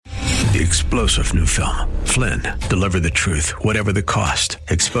The explosive new film, Flynn, deliver the truth, whatever the cost,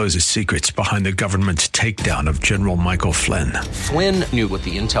 exposes secrets behind the government's takedown of General Michael Flynn. Flynn knew what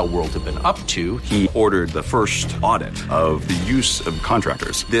the intel world had been up to. He ordered the first audit of the use of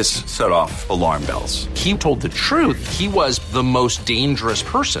contractors. This set off alarm bells. He told the truth. He was the most dangerous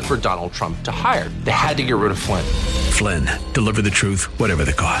person for Donald Trump to hire. They had to get rid of Flynn. Flynn, deliver the truth, whatever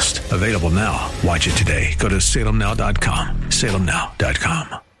the cost. Available now. Watch it today. Go to salemnow.com.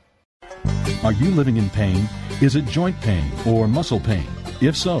 salemnow.com. Are you living in pain? Is it joint pain or muscle pain?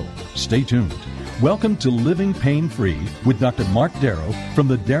 If so, stay tuned. Welcome to Living Pain Free with Dr. Mark Darrow from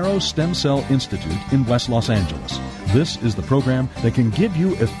the Darrow Stem Cell Institute in West Los Angeles. This is the program that can give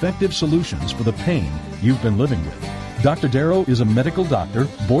you effective solutions for the pain you've been living with. Dr. Darrow is a medical doctor,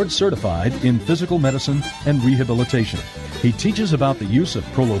 board certified in physical medicine and rehabilitation. He teaches about the use of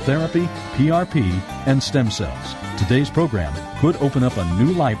prolotherapy, PRP, and stem cells. Today's program could open up a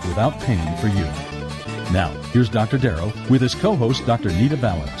new life without pain for you. Now, here's Dr. Darrow with his co-host, Dr. Nita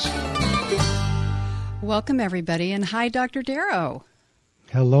Valens. Welcome, everybody, and hi, Dr. Darrow.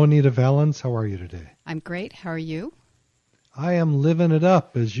 Hello, Nita Valens. How are you today? I'm great. How are you? I am living it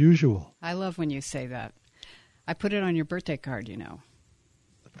up, as usual. I love when you say that. I put it on your birthday card, you know.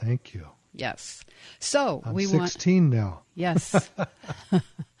 Thank you. Yes. So I'm 16 now. Yes.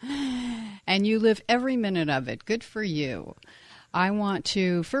 And you live every minute of it. Good for you. I want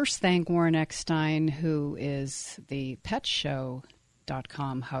to first thank Warren Eckstein, who is the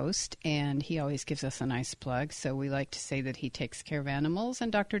PetShow.com host, and he always gives us a nice plug. So we like to say that he takes care of animals,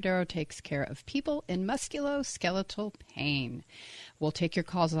 and Dr. Darrow takes care of people in musculoskeletal pain. We'll take your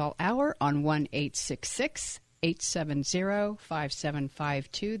calls all hour on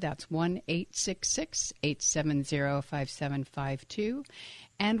 1-866-870-5752. That's 1-866-870-5752.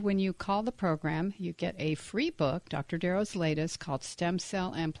 And when you call the program, you get a free book, Dr. Darrow's latest, called Stem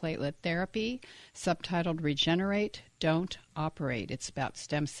Cell and Platelet Therapy, subtitled Regenerate, Don't Operate. It's about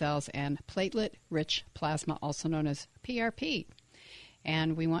stem cells and platelet-rich plasma, also known as PRP.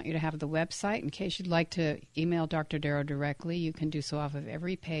 And we want you to have the website. In case you'd like to email Dr. Darrow directly, you can do so off of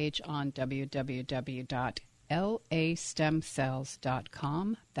every page on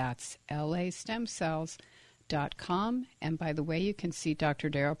www.lastemcells.com. That's lastemcells.com. And by the way, you can see Dr.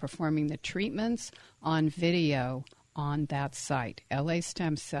 Darrow performing the treatments on video on that site,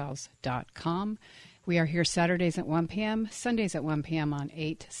 lastemcells.com. We are here Saturdays at 1 p.m., Sundays at 1 p.m. on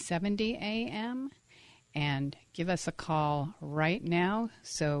 870 a.m., and give us a call right now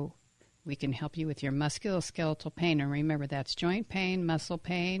so we can help you with your musculoskeletal pain. And remember, that's joint pain, muscle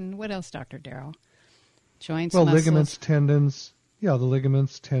pain. What else, Dr. Darrow? Joints, well, muscles. Ligaments, tendons. Yeah, the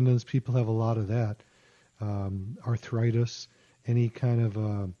ligaments, tendons, people have a lot of that. Arthritis, any kind of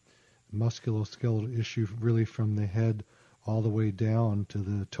musculoskeletal issue, really from the head all the way down to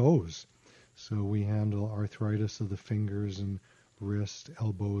the toes. So we handle arthritis of the fingers and wrist,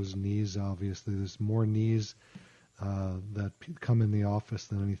 elbows, knees, obviously. There's more knees that come in the office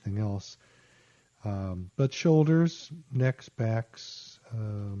than anything else. But shoulders, necks, backs,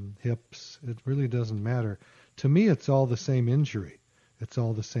 hips, it really doesn't matter. To me, it's all the same injury. It's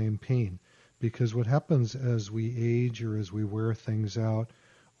all the same pain. Because what happens as we age or as we wear things out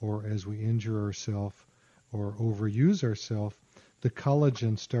or as we injure ourselves or overuse ourselves, the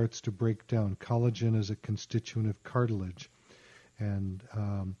collagen starts to break down. Collagen is a constituent of cartilage. And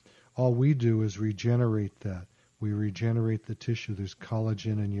all we do is regenerate that. We regenerate the tissue. There's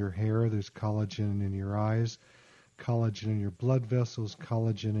collagen in your hair. There's collagen in your eyes, collagen in your blood vessels,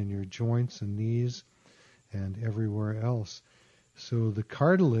 collagen in your joints and knees, and everywhere else. So the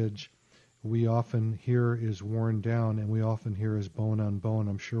cartilage we often hear is worn down, and we often hear is bone on bone.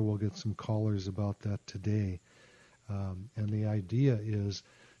 I'm sure we'll get some callers about that today. And the idea is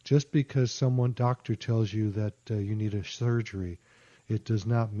just because doctor tells you that you need a surgery, it does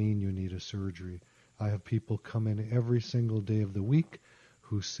not mean you need a surgery. I have people come in every single day of the week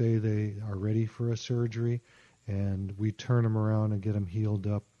who say they are ready for a surgery, and we turn them around and get them healed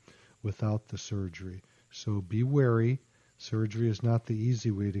up without the surgery. So be wary. Surgery is not the easy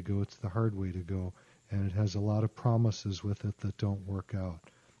way to go, it's the hard way to go, and it has a lot of promises with it that don't work out.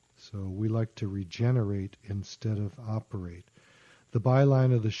 So we like to regenerate instead of operate. The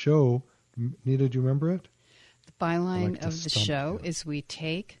byline of the show, Nita, do you remember it? The byline of the show is we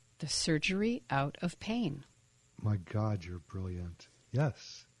take the surgery out of pain. My God, you're brilliant.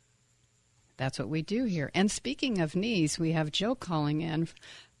 Yes. That's what we do here. And speaking of knees, we have Joe calling in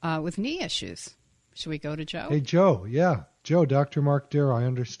with knee issues. Should we go to Joe? Hey, Joe. Yeah. Joe, Dr. Mark Darrow, I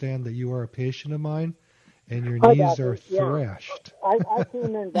understand that you are a patient of mine and your knees are thrashed. I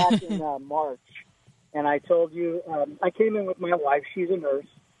came in back in March, and I told you, I came in with my wife. She's a nurse.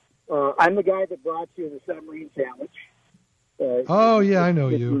 I'm the guy that brought you the submarine sandwich. Yeah, I know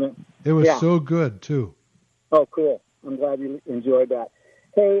you. It was so good, too. Oh, cool. I'm glad you enjoyed that.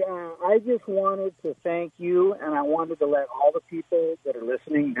 Hey, I just wanted to thank you, and I wanted to let all the people that are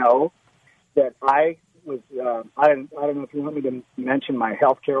listening know that I was, I don't know if you want me to mention my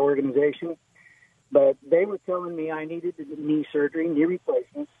healthcare organization, but they were telling me I needed knee surgery, knee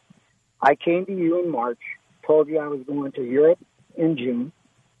replacements. I came to you in March, told you I was going to Europe in June.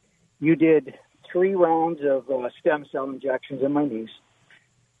 You did 3 rounds of stem cell injections in my knees.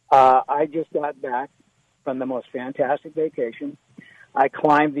 I just got back from the most fantastic vacation. I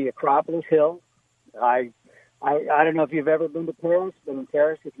climbed the Acropolis Hill. I don't know if you've ever been to Paris, but in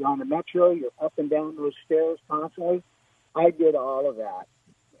Paris, if you're on the metro, you're up and down those stairs constantly. I did all of that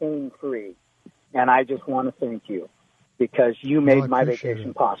pain-free, and I just want to thank you because you made my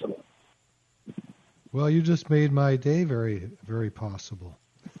vacation possible. Well, you just made my day very, very possible.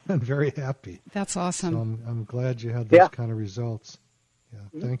 I'm very happy. That's awesome. So I'm glad you had those kind of results.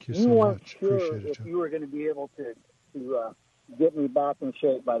 Yeah, thank you so much. Sure appreciate it, if Joe. you were going to be able to get me back in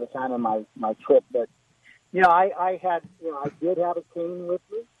shape by the time of my trip, but I did have a cane with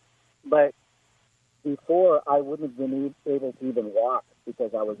me, but before I wouldn't have been able to even walk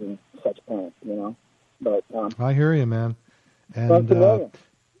because I was in such pain, But I hear you, man. And thank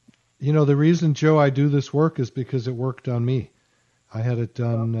you, the reason, Joe, I do this work is because it worked on me. I had it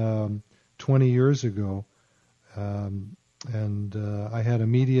done 20 years ago, and I had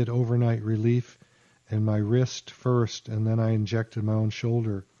immediate overnight relief in my wrist first, and then I injected my own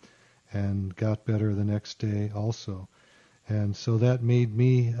shoulder and got better the next day also. And so that made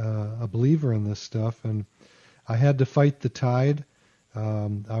me a believer in this stuff, and I had to fight the tide.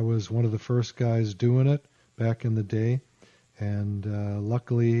 I was one of the first guys doing it back in the day, and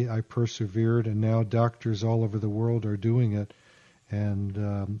luckily I persevered, and now doctors all over the world are doing it.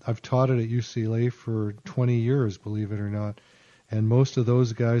 And I've taught it at UCLA for 20 years, believe it or not. And most of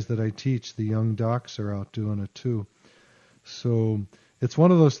those guys that I teach, the young docs, are out doing it too. So it's one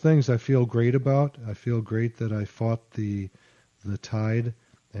of those things I feel great about. I feel great that I fought the tide,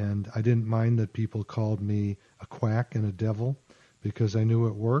 and I didn't mind that people called me a quack and a devil because I knew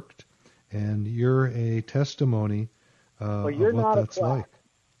it worked. And you're a testimony of what that's like.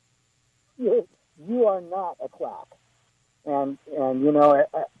 You are not a quack. And as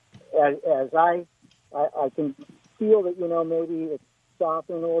I can feel that, maybe it's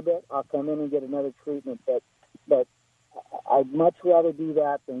softening a little bit, I'll come in and get another treatment. But I'd much rather do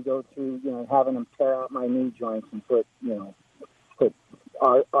that than go through, having them tear out my knee joints and put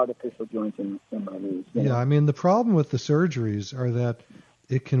artificial joints in my knees. Yeah, I mean, the problem with the surgeries are that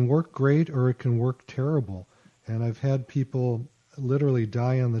it can work great or it can work terrible. And I've had people literally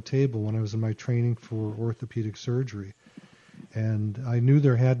die on the table when I was in my training for orthopedic surgery. And I knew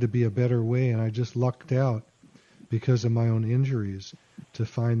there had to be a better way, and I just lucked out because of my own injuries to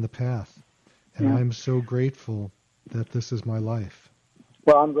find the path. And I'm so grateful that this is my life.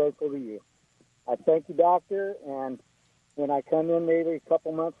 Well, I'm grateful to you. I thank you, doctor, and when I come in maybe a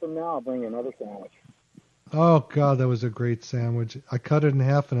couple months from now, I'll bring you another sandwich. Oh, God, that was a great sandwich. I cut it in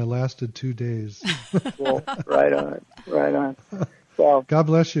half, and it lasted 2 days. Cool. Right on. Well, God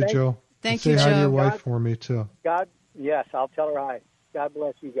bless you, Joe. Thank you, Joe. Say hi to your Joe. wife for me, too. Yes, I'll tell her hi. God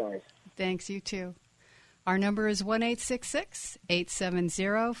bless you guys. Thanks, you too. Our number is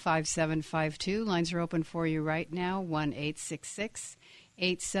 1-866-870-5752. Lines are open for you right now,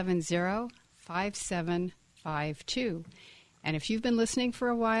 1-866-870-5752. And if you've been listening for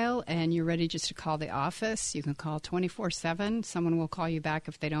a while and you're ready just to call the office, you can call 24/7. Someone will call you back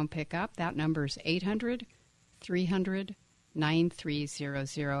if they don't pick up. That number is 800-300-9300,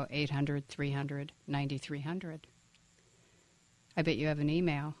 800-300-9300. I bet you have an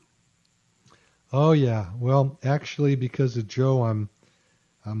email. Oh, yeah. Well, actually, because of Joe, I'm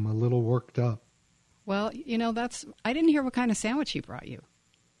a little worked up. Well, I didn't hear what kind of sandwich he brought you.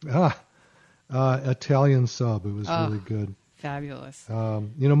 Italian sub. It was really good. Fabulous.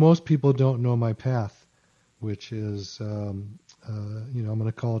 Most people don't know my path, which is, I'm going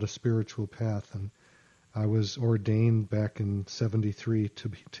to call it a spiritual path. And I was ordained back in 1973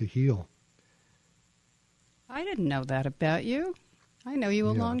 to heal. I didn't know that about you. I know you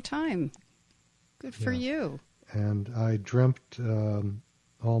a long time. Good for you. And I dreamt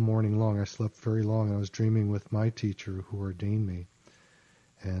all morning long. I slept very long. I was dreaming with my teacher who ordained me.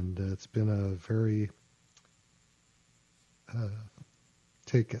 And it's been a very...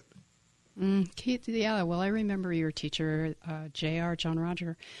 take it. Yeah, well, I remember your teacher, J.R. John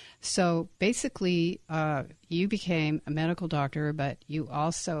Roger. So basically, you became a medical doctor, but you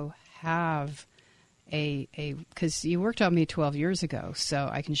also have because you worked on me 12 years ago, so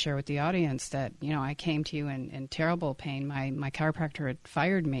I can share with the audience that, I came to you in terrible pain. My chiropractor had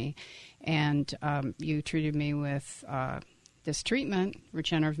fired me, and you treated me with this treatment,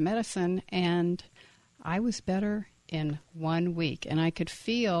 regenerative medicine, and I was better in 1 week. And I could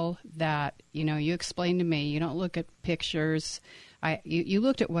feel that, you explained to me, you don't look at pictures. You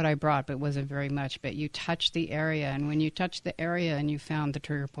looked at what I brought, but it wasn't very much. But you touched the area, and when you touched the area and you found the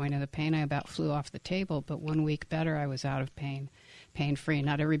trigger point of the pain, I about flew off the table. But 1 week better, I was out of pain, pain-free.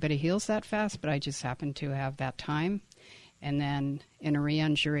 Not everybody heals that fast, but I just happened to have that time. And then in a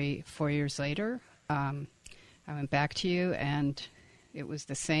re-injury 4 years later, I went back to you, and it was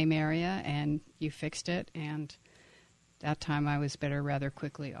the same area, and you fixed it, and that time I was better rather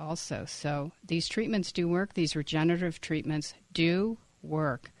quickly also. So these treatments do work. These regenerative treatments do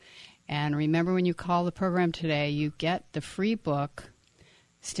work. And remember, when you call the program today, you get the free book,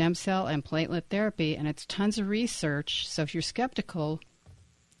 Stem Cell and Platelet Therapy, and it's tons of research. So if you're skeptical,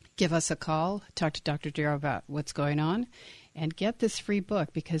 give us a call, talk to Dr. Darrow about what's going on, and get this free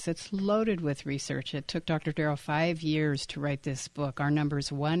book because it's loaded with research. It took Dr. Darrow 5 years to write this book. Our number is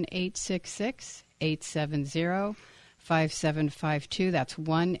 1-866-870-5752. That's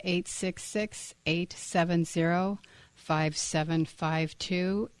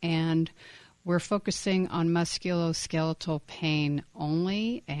 1-866-870-5752. And we're focusing on musculoskeletal pain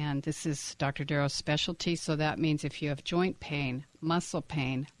only. And this is Dr. Darrow's specialty. So that means if you have joint pain, muscle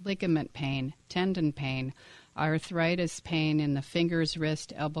pain, ligament pain, tendon pain, arthritis pain in the fingers,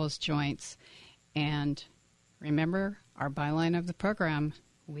 wrist, elbows, joints. And remember, our byline of the program,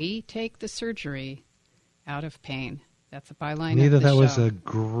 we take the surgery out of pain. That's a byline Nita, of the show. that was a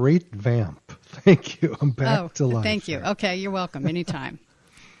great vamp. Thank you. I'm back to life. Thank you. Okay, you're welcome. Anytime.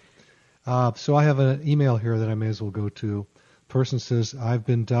 So I have an email here that I may as well go to. Person says, I've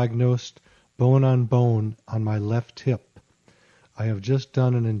been diagnosed bone on my left hip. I have just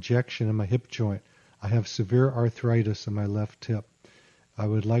done an injection in my hip joint. I have severe arthritis in my left hip. I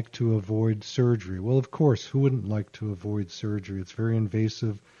would like to avoid surgery. Well, of course, who wouldn't like to avoid surgery? It's very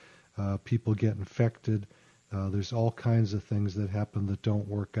invasive. People get infected. There's all kinds of things that happen that don't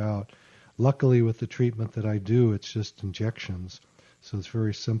work out. Luckily, with the treatment that I do, it's just injections. So it's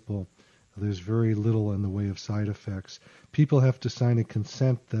very simple. There's very little in the way of side effects. People have to sign a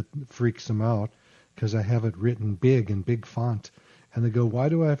consent that freaks them out because I have it written big in big font. And they go, why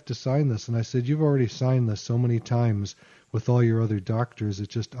do I have to sign this? And I said, you've already signed this so many times with all your other doctors.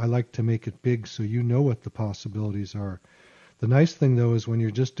 It's just I like to make it big so you know what the possibilities are. The nice thing, though, is when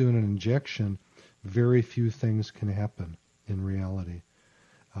you're just doing an injection, very few things can happen in reality.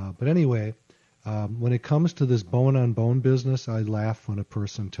 But anyway, when it comes to this bone-on-bone business, I laugh when a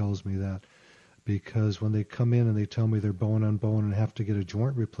person tells me that, because when they come in and they tell me they're bone-on-bone and have to get a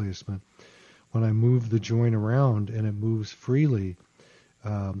joint replacement, when I move the joint around and it moves freely,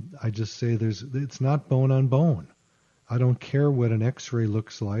 I just say it's not bone-on-bone. I don't care what an X-ray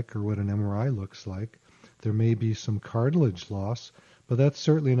looks like or what an MRI looks like. There may be some cartilage loss, but that's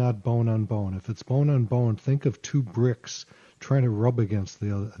certainly not bone-on-bone. If it's bone-on-bone, think of two bricks trying to rub against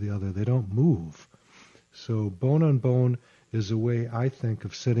the other. They don't move. So bone-on-bone is a way, I think,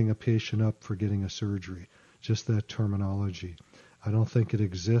 of setting a patient up for getting a surgery, just that terminology. I don't think it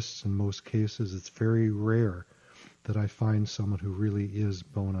exists in most cases. It's very rare that I find someone who really is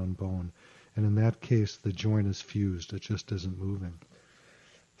bone-on-bone. And in that case, the joint is fused. It just isn't moving.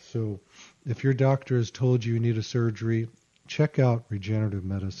 So if your doctor has told you need a surgery, check out regenerative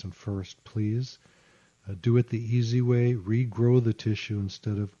medicine first, please. Do it the easy way. Regrow the tissue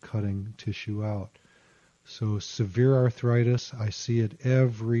instead of cutting tissue out. So severe arthritis, I see it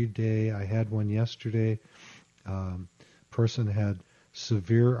every day. I had one yesterday. Person had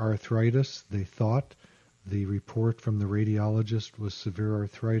severe arthritis. They thought the report from the radiologist was severe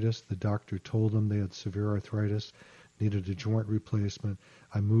arthritis. The doctor told them they had severe arthritis, needed a joint replacement.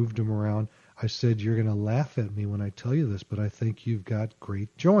 I moved them around. I said, you're going to laugh at me when I tell you this, but I think you've got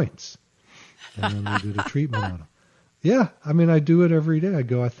great joints. And then they did a treatment on them. Yeah, I mean, I do it every day. I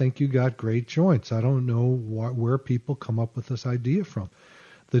go, I think you got great joints. I don't know where people come up with this idea from.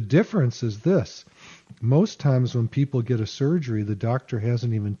 The difference is this. Most times when people get a surgery, the doctor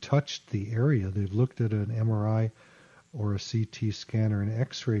hasn't even touched the area. They've looked at an MRI or a CT scan or an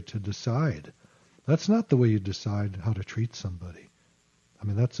X-ray to decide. That's not the way you decide how to treat somebody. I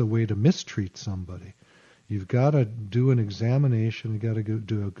mean, that's a way to mistreat somebody. You've got to do an examination. You've got to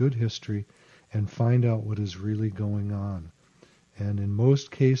do a good history and find out what is really going on. And in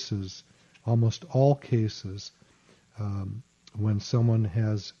most cases, almost all cases, when someone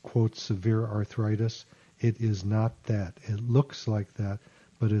has, quote, severe arthritis, it is not that. It looks like that,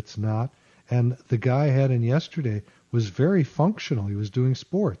 but it's not. And the guy I had in yesterday was very functional. He was doing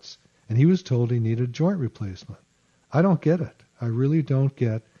sports, and he was told he needed joint replacement. I don't get it. I really don't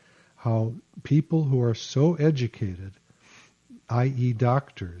get how people who are so educated, i.e.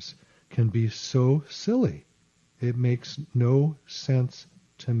 doctors, can be so silly. It makes no sense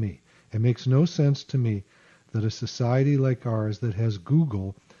to me. It makes no sense to me that a society like ours that has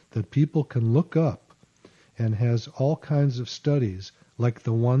Google, that people can look up and has all kinds of studies like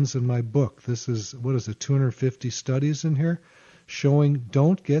the ones in my book. This is, 250 studies in here showing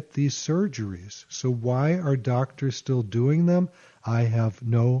don't get these surgeries. So why are doctors still doing them? I have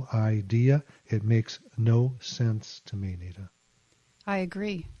no idea. It makes no sense to me, Nita. I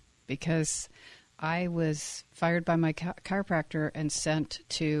agree, because I was fired by my chiropractor and sent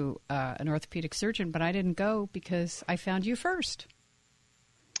to an orthopedic surgeon, but I didn't go because I found you first.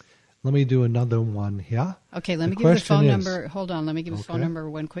 Let me do another one here. Okay, let me give you the phone number. Hold on, let me give you the phone number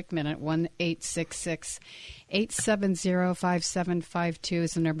 1 quick minute. 1-866-870-5752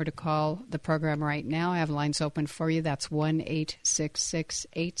 is the number to call the program right now. I have lines open for you. That's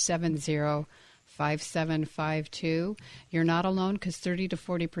 1-866-870-5752. You're not alone, because 30 to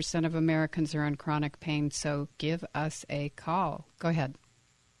 40% of Americans are in chronic pain, so give us a call. Go ahead.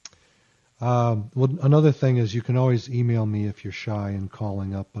 Well, another thing is you can always email me if you're shy in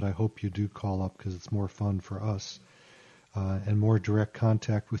calling up, but I hope you do call up because it's more fun for us and more direct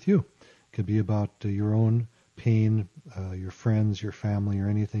contact with you. It could be about your own pain, your friends, your family, or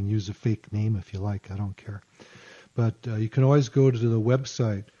anything. Use a fake name if you like. I don't care. But you can always go to the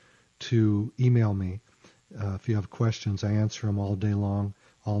website to email me if you have questions. I answer them all day long,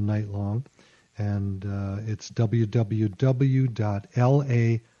 all night long. And it's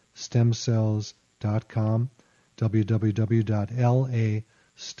www.lastemcells.com,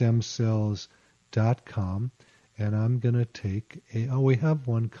 www.lastemcells.com. And I'm going to take we have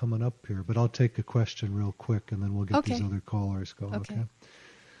one coming up here, but I'll take a question real quick, and then we'll get these other callers going. Okay.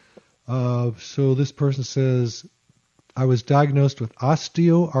 So this person says, I was diagnosed with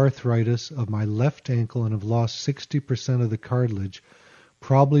osteoarthritis of my left ankle and have lost 60% of the cartilage,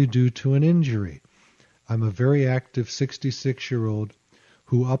 probably due to an injury. I'm a very active 66-year-old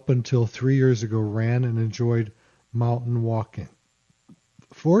who up until 3 years ago ran and enjoyed mountain walking.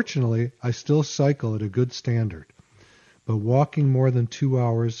 Fortunately, I still cycle at a good standard, but walking more than 2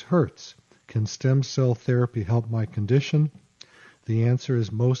 hours hurts. Can stem cell therapy help my condition? The answer is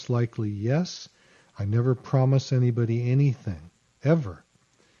most likely yes. I never promise anybody anything, ever.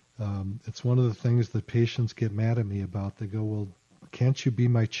 It's one of the things that patients get mad at me about. They go, well, can't you be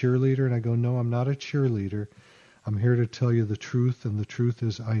my cheerleader? And I go, no, I'm not a cheerleader. I'm here to tell you the truth, and the truth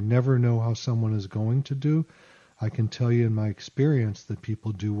is I never know how someone is going to do. I can tell you in my experience that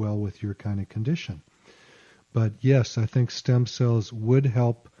people do well with your kind of condition. But yes, I think stem cells would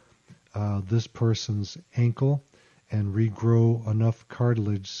help this person's ankle and regrow enough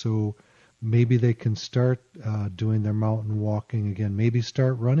cartilage so maybe they can start doing their mountain walking again, maybe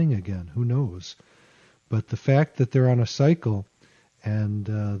start running again, who knows. But the fact that they're on a cycle and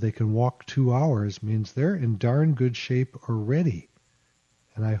they can walk 2 hours means they're in darn good shape already.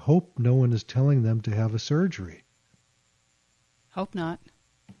 And I hope no one is telling them to have a surgery. Hope not.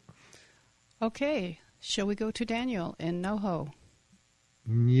 Okay, shall we go to Daniel in NoHo?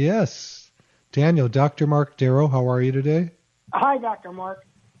 Yes. Daniel, Dr. Mark Darrow, how are you today? Hi, Dr. Mark.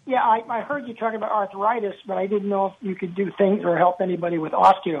 Yeah, I heard you talking about arthritis, but I didn't know if you could do things or help anybody with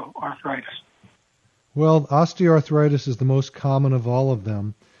osteoarthritis. Well, osteoarthritis is the most common of all of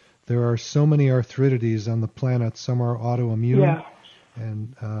them. There are so many arthritides on the planet. Some are autoimmune,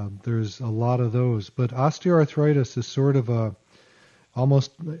 and there's a lot of those. But osteoarthritis is sort of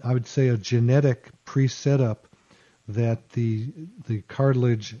almost, I would say, a genetic pre-setup that the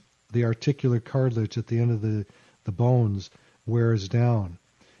cartilage, the articular cartilage at the end of the bones wears down.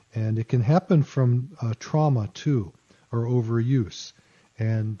 And it can happen from trauma, too, or overuse.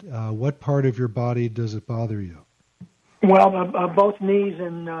 And what part of your body does it bother you? Well, both knees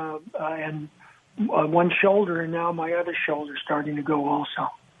and one shoulder, and now my other shoulder is starting to go also.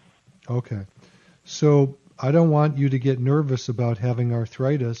 Okay. So I don't want you to get nervous about having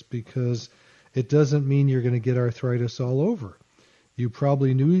arthritis, because it doesn't mean you're going to get arthritis all over. You've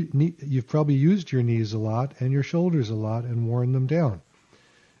probably used your knees a lot and your shoulders a lot and worn them down.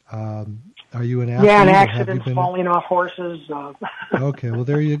 Are you an athlete? Yeah, and accidents, falling off horses. Okay, well,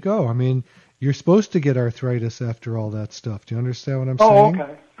 there you go. I mean, you're supposed to get arthritis after all that stuff. Do you understand what I'm saying?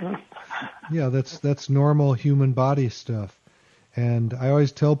 Oh, okay. Yeah, that's normal human body stuff. And I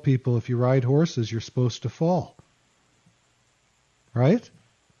always tell people, if you ride horses, you're supposed to fall. Right?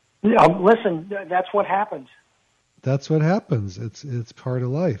 Yeah, listen, that's what happens. That's what happens. It's part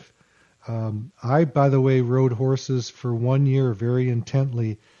of life. I, by the way, rode horses for 1 year very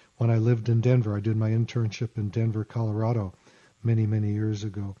intently when I lived in Denver. I did my internship in Denver, Colorado, many, many years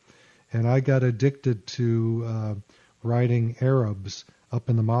ago. And I got addicted to riding Arabs up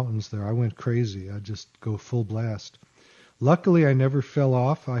in the mountains there. I went crazy. I'd just go full blast. Luckily, I never fell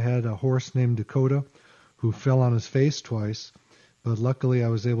off. I had a horse named Dakota who fell on his face twice, but luckily I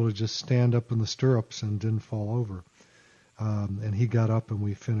was able to just stand up in the stirrups and didn't fall over. And he got up and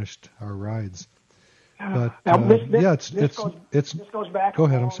we finished our rides. But this goes back. Go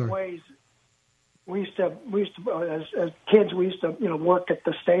ahead. A long I'm sorry. Ways. We used to as kids we used to work at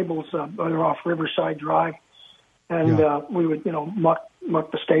the stables off Riverside Drive, and we would muck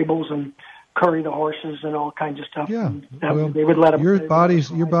the stables and curry the horses and all kinds of stuff. Yeah, they would let them.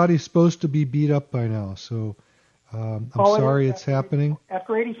 Your body's supposed to be beat up by now, so I'm sorry it's happening.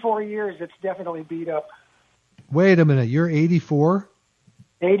 After 84 years, it's definitely beat up. Wait a minute, you're 84?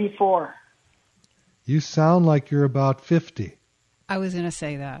 84. You sound like you're about 50. I was going to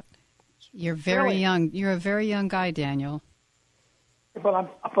say that. You're very young. You're a very young guy, Daniel. But I'm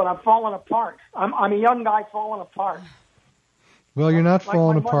falling apart. I'm a young guy falling apart. Well, you're not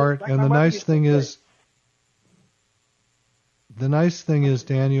falling apart, and the nice thing is,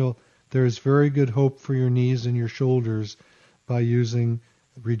 Daniel, there's very good hope for your knees and your shoulders by using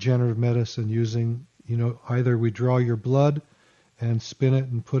regenerative medicine. Using, either we draw your blood and spin it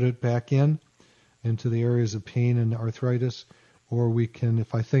and put it back into the areas of pain and arthritis, or we can,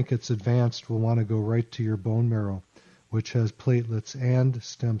 if I think it's advanced, we'll want to go right to your bone marrow, which has platelets and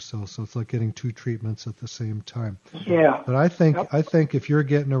stem cells. So it's like getting two treatments at the same time. Yeah. But I think if you're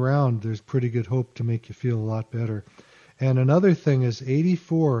getting around, there's pretty good hope to make you feel a lot better. And another thing is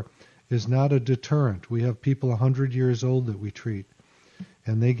 84 is not a deterrent. We have people 100 years old that we treat,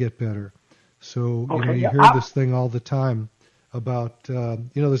 and they get better. So, you hear this thing all the time about,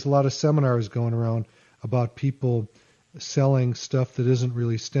 there's a lot of seminars going around about people selling stuff that isn't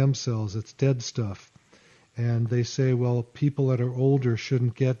really stem cells. It's dead stuff. And they say, well, people that are older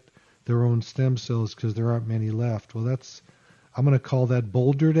shouldn't get their own stem cells because there aren't many left. Well, I'm going to call that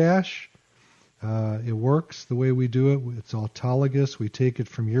balderdash. It works the way we do it. It's autologous. We take it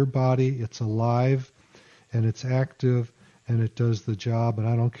from your body. It's alive, and it's active, and it does the job, and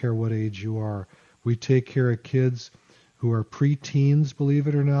I don't care what age you are. We take care of kids who are preteens, believe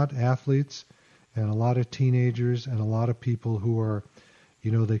it or not, athletes, and a lot of teenagers, and a lot of people who are,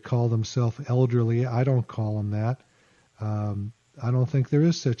 they call themselves elderly. I don't call them that. I don't think there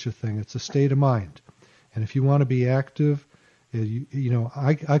is such a thing. It's a state of mind. And if you want to be active,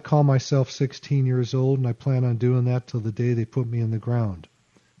 I call myself 16 years old, and I plan on doing that till the day they put me in the ground.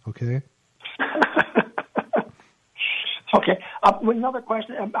 Okay? Okay. Another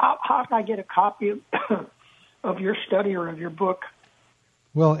question. How can I get a copy of your study or of your book?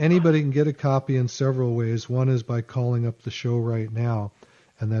 Well, anybody can get a copy in several ways. One is by calling up the show right now,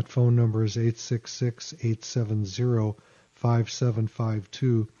 and that phone number is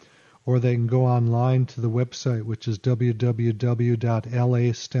 866-870-5752. Or they can go online to the website, which is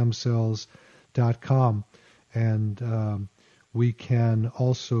www.lastemcells.com, and we can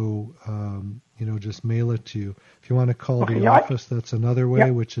also, just mail it to you. If you want to call the office, that's another way,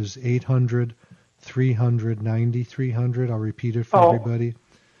 which is 800-300-9300. I'll repeat it for everybody.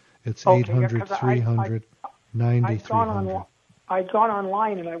 It's 800-300-9300. I'd gone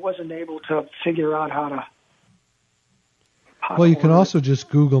online and I wasn't able to figure out how to. Well, you can also just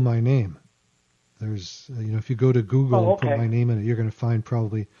Google my name. There's, if you go to Google and put my name in it, you're going to find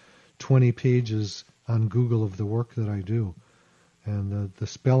probably 20 pages on Google of the work that I do. And the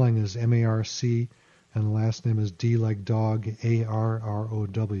spelling is M-A-R-C, and the last name is D like dog,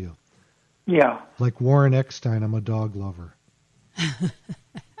 A-R-R-O-W. Yeah. Like Warren Eckstein, I'm a dog lover.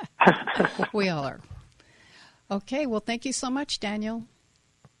 We all are. Okay, well, thank you so much, Daniel.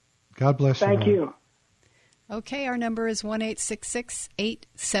 God bless you. Thank you. Okay, our number is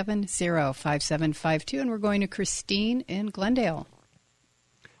 1-866-870-5752, and we're going to Christine in Glendale.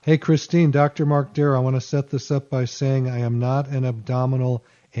 Hey, Christine, Dr. Mark Darrow, I want to set this up by saying I am not an abdominal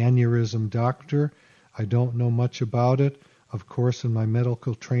aneurysm doctor. I don't know much about it. Of course, in my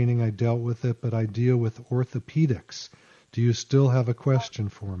medical training, I dealt with it, but I deal with orthopedics. Do you still have a question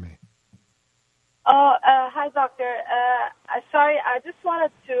for me? Hi, doctor. Sorry, I just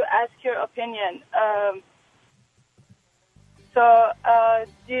wanted to ask your opinion.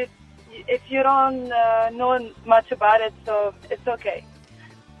 If you don't know much about it, so it's okay.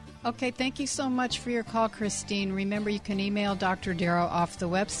 Okay, thank you so much for your call, Christine. Remember, you can email Dr. Darrow off the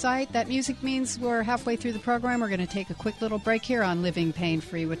website. That music means we're halfway through the program. We're going to take a quick little break here on Living Pain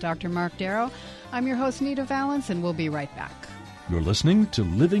Free with Dr. Mark Darrow. I'm your host, Nita Valens, and we'll be right back. You're listening to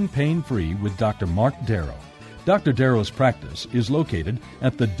Living Pain-Free with Dr. Mark Darrow. Dr. Darrow's practice is located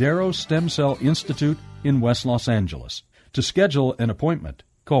at the Darrow Stem Cell Institute in West Los Angeles. To schedule an appointment,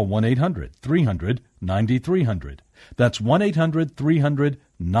 call 1-800-300-9300. That's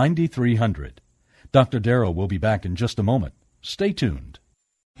 1-800-300-9300. Dr. Darrow will be back in just a moment. Stay tuned.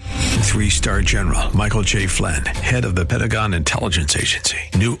 3-star General Michael J. Flynn, head of the Pentagon Intelligence Agency,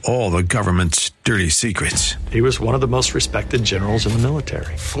 knew all the government's dirty secrets. He was one of the most respected generals in the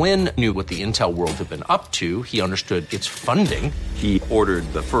military. Flynn knew what the intel world had been up to. He understood its funding. He ordered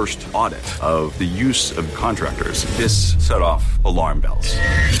the first audit of the use of contractors. This set off alarm bells.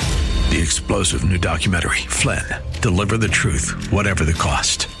 The explosive new documentary, Flynn, Deliver the Truth, Whatever the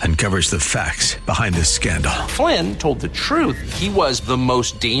Cost, uncovers the facts behind this scandal. Flynn told the truth. He was the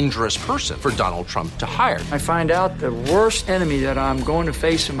most dangerous person for Donald Trump to hire. I find out the worst enemy that I'm going to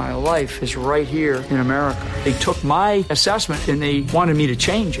face in my life is right here in America. They took my assessment and they wanted me to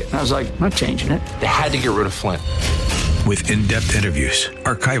change it. And I was like, I'm not changing it. They had to get rid of Flynn. With in-depth interviews,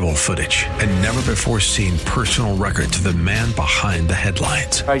 archival footage, and never-before-seen personal records of the man behind the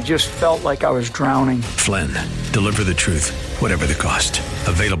headlines. I just felt like I was drowning. Flynn, Deliver the Truth, Whatever the Cost.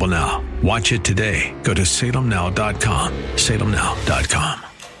 Available now. Watch it today. Go to salemnow.com. salemnow.com.